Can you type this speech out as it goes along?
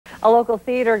A local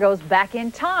theater goes back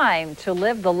in time to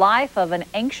live the life of an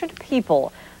ancient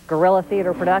people. Guerrilla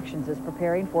Theater Productions is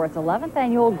preparing for its 11th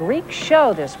annual Greek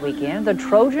show this weekend, The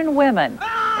Trojan Women.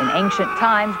 In ancient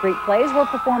times, Greek plays were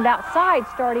performed outside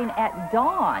starting at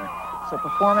dawn. So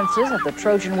performances of The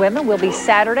Trojan Women will be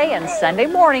Saturday and Sunday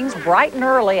mornings bright and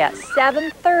early at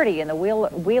 7:30 in the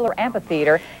Wheeler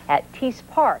Amphitheater at Tees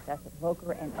Park. That's at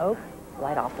Boker and Oak,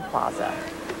 right off the plaza.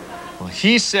 Well,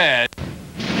 he said...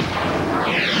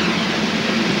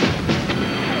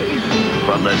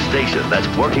 From the station that's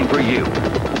working for you,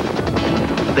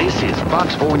 this is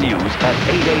Fox 4 News at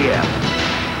 8 a.m.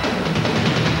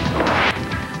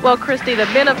 Well, Christy, the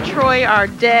men of Troy are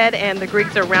dead, and the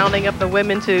Greeks are rounding up the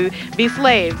women to be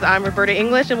slaves. I'm Roberta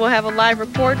English, and we'll have a live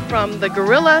report from the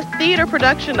Guerrilla Theater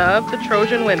production of The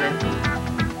Trojan Women.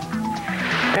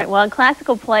 All right, well, a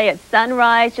classical play at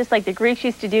sunrise, just like the Greeks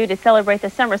used to do to celebrate the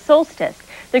summer solstice.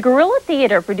 The Guerrilla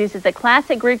Theater produces a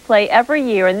classic Greek play every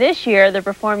year, and this year they're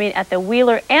performing at the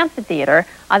Wheeler Amphitheater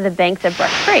on the banks of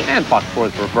Brush Creek. And Fox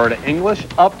 4's Roberta English,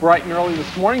 up bright and early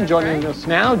this morning, joining us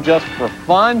now just for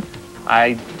fun.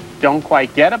 I don't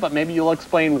quite get it, but maybe you'll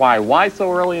explain why. Why so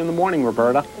early in the morning,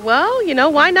 Roberta? Well, you know,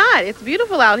 why not? It's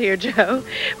beautiful out here, Joe.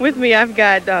 With me, I've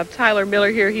got Tyler Miller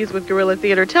here. He's with Guerrilla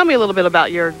Theater. Tell me a little bit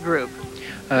about your group.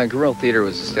 Guerrilla Theater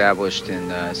was established in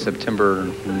September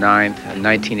 9th,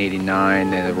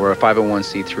 1989. And we're a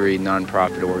 501c3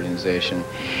 nonprofit organization.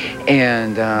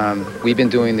 And we've been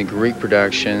doing the Greek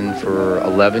production for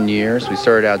 11 years. We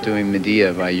started out doing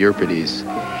Medea by Euripides.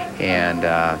 And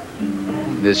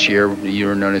this year,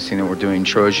 you're noticing that we're doing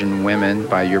Trojan Women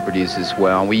by Euripides as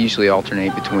well. We usually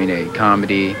alternate between a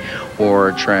comedy or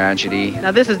a tragedy.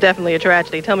 Now, this is definitely a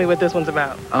tragedy. Tell me what this one's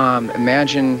about.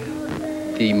 Imagine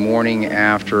the morning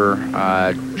after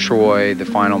Troy, the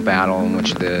final battle in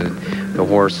which the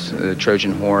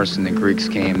Trojan horse and the Greeks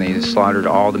came. They slaughtered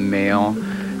all the male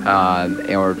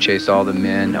or chased all the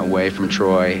men away from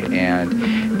Troy,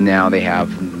 and now they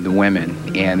have the women.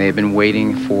 And they've been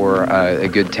waiting for a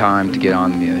good time to get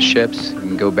on the ships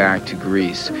and go back to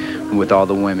Greece with all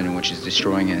the women, which is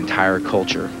destroying an entire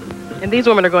culture. And these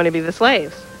women are going to be the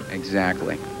slaves.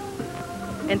 Exactly.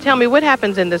 And tell me, what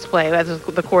happens in this play as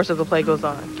the course of the play goes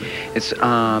on? It's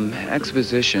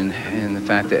exposition in the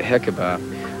fact that Hecuba,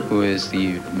 who is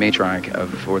the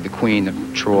matriarch or the queen of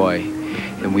Troy,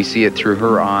 and we see it through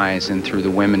her eyes and through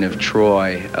the women of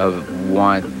Troy of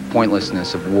what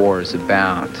pointlessness of war is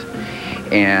about,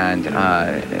 and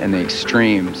the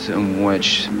extremes in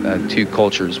which two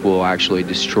cultures will actually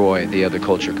destroy the other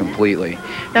culture completely.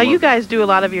 Now, you guys do a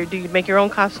lot of do you make your own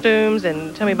costumes?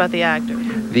 And tell me about the actors.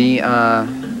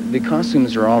 The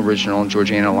costumes are all original.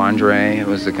 Georgiana Landre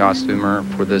was the costumer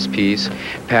for this piece.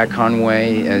 Pat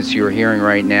Conway, as you're hearing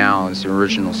right now, is the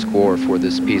original score for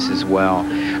this piece as well.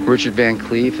 Richard Van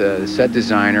Cleef, the set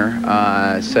designer,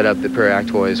 set up the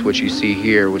paractois, which you see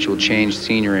here, which will change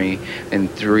scenery in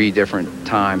 3 different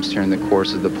times during the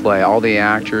course of the play. All the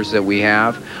actors that we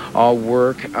have all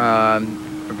work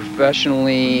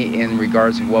professionally in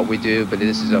regards to what we do, but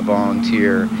this is a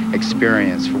volunteer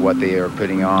experience for what they are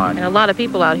putting on. And a lot of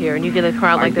people out here, and you get a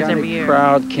crowd like this every year. I got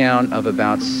a crowd count of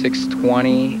about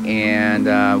 620, and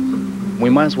we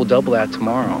might as well double that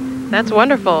tomorrow. That's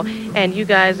wonderful. And you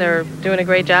guys are doing a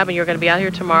great job, and you're going to be out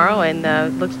here tomorrow,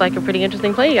 and looks like a pretty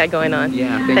interesting play you got going on.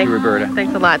 Yeah, thank you, Roberta.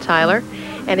 Thanks a lot, Tyler.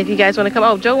 And if you guys want to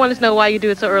come, Joe wanted to know why you do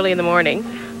it so early in the morning.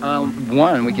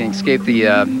 One, we can escape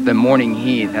the morning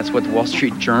heat. That's what the Wall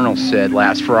Street Journal said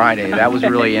last Friday. That was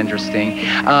really interesting.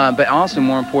 But also,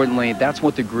 more importantly, that's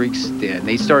what the Greeks did.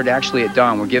 They started actually at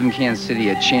dawn. We're giving Kansas City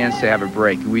a chance to have a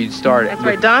break. We started. That's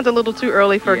right. Dawn's a little too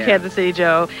early for Kansas City,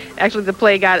 Joe. Actually, the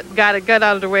play got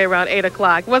out of the way around 8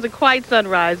 o'clock. It wasn't quite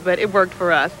sunrise, but it worked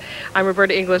for us. I'm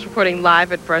Roberta English reporting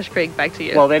live at Brush Creek. Back to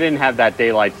you. Well, they didn't have that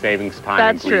daylight savings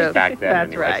time in Greece back then. That's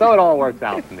anyway. right. So it all works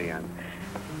out in the end.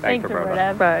 Thanks,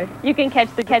 Roberta. Bye. You can catch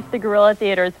the Guerrilla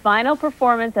Theater's final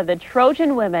performance of The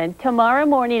Trojan Women tomorrow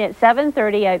morning at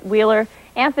 7:30 at Wheeler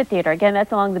Amphitheater. Again,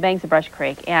 that's along the banks of Brush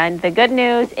Creek. And the good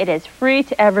news, it is free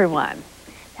to everyone.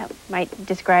 That might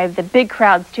describe the big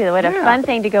crowds, too. What a fun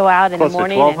thing to go out in the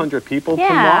morning. Close to 1,200 people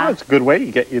tomorrow. It's a good way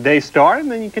to get your day started,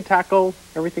 and then you can tackle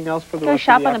everything else for the rest of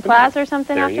the afternoon. Go shop on the plaza or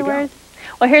something afterwards.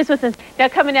 Well, here's what's now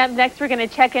coming up next. We're going to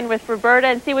check in with Roberta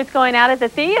and see what's going on at the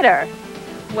theater.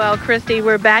 Well, Christy,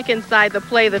 we're back inside the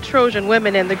play, The Trojan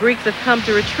Women, and the Greeks have come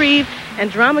to retrieve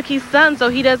Andromache's son so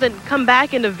he doesn't come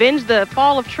back and avenge the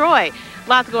fall of Troy.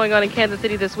 Lots going on in Kansas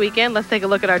City this weekend. Let's take a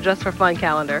look at our Just for Fun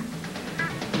calendar.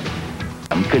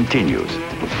 Continues.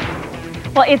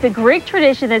 Well, it's a Greek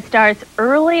tradition that starts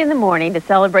early in the morning to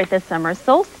celebrate the summer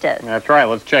solstice. That's right.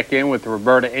 Let's check in with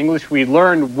Roberta English. We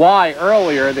learned why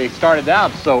earlier they started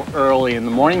out so early in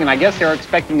the morning, and I guess they're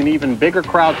expecting an even bigger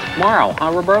crowd tomorrow.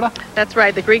 Huh, Roberta? That's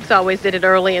right. The Greeks always did it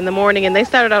early in the morning, and they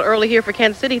started out early here for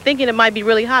Kansas City thinking it might be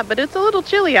really hot, but it's a little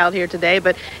chilly out here today,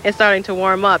 but it's starting to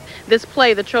warm up. This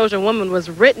play, The Trojan Woman, was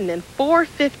written in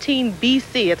 415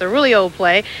 BC. It's a really old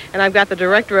play, and I've got the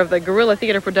director of the Guerrilla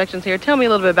Theater Productions here. Tell me a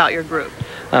little bit about your group.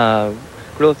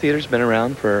 Guerrilla Theater's been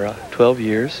around for 12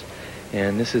 years,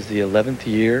 and this is the 11th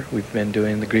year we've been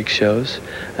doing the Greek shows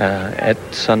at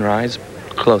sunrise,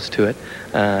 close to it,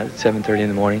 at 7:30 in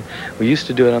the morning. We used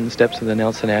to do it on the steps of the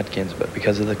Nelson Atkins, but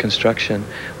because of the construction,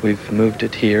 we've moved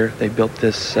it here. They built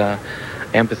this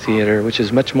amphitheater, which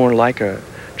is much more like a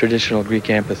traditional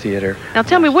Greek amphitheater. Now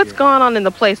tell me, what's gone on in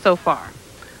the play so far?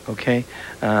 Okay,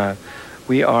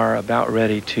 we are about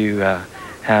ready to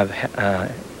have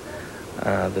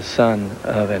the son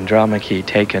of Andromache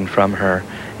taken from her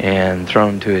and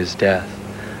thrown to his death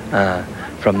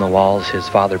from the walls his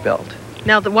father built.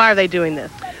 Now, why are they doing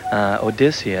this?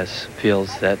 Odysseus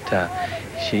feels that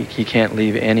he can't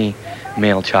leave any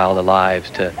male child alive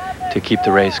to keep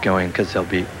the race going, because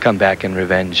they'll come back in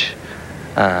revenge.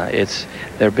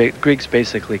 Greeks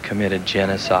basically committed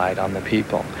genocide on the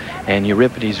people, and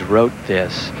Euripides wrote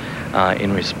this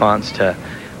in response to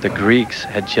the Greeks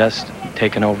had just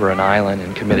taken over an island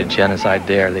and committed genocide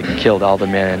there. They killed all the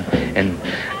men and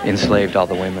enslaved all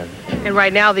the women. And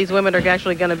right now these women are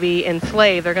actually going to be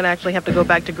enslaved. They're going to actually have to go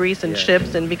back to Greece in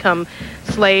ships and become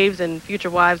slaves and future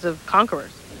wives of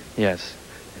conquerors. Yes,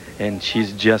 and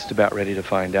she's just about ready to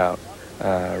find out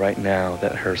right now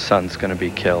that her son's going to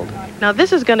be killed. Now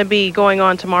this is going to be going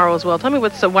on tomorrow as well. Tell me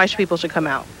why people should come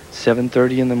out.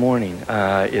 7:30 in the morning.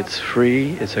 It's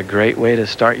free. It's a great way to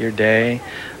start your day.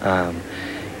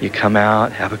 You come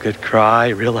out, have a good cry,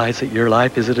 realize that your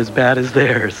life isn't as bad as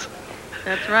theirs.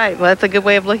 That's right. Well, that's a good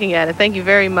way of looking at it. Thank you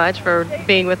very much for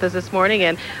being with us this morning,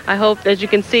 and I hope, as you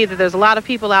can see, that there's a lot of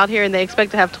people out here, and they expect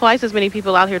to have twice as many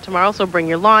people out here tomorrow, so bring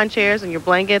your lawn chairs and your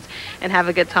blankets and have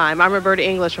a good time. I'm Roberta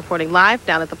English reporting live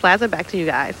down at the plaza. Back to you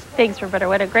guys. Thanks, Roberta.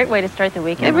 What a great way to start the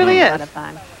weekend. It really is. A lot of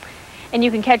fun. And you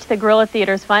can catch the Guerrilla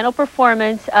Theater's final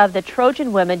performance of The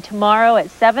Trojan Women tomorrow at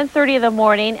 7:30 in the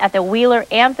morning at the Wheeler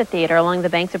Amphitheater along the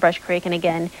banks of Brush Creek. And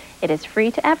again, it is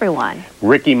free to everyone.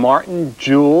 Ricky Martin,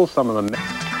 Jewel, some of the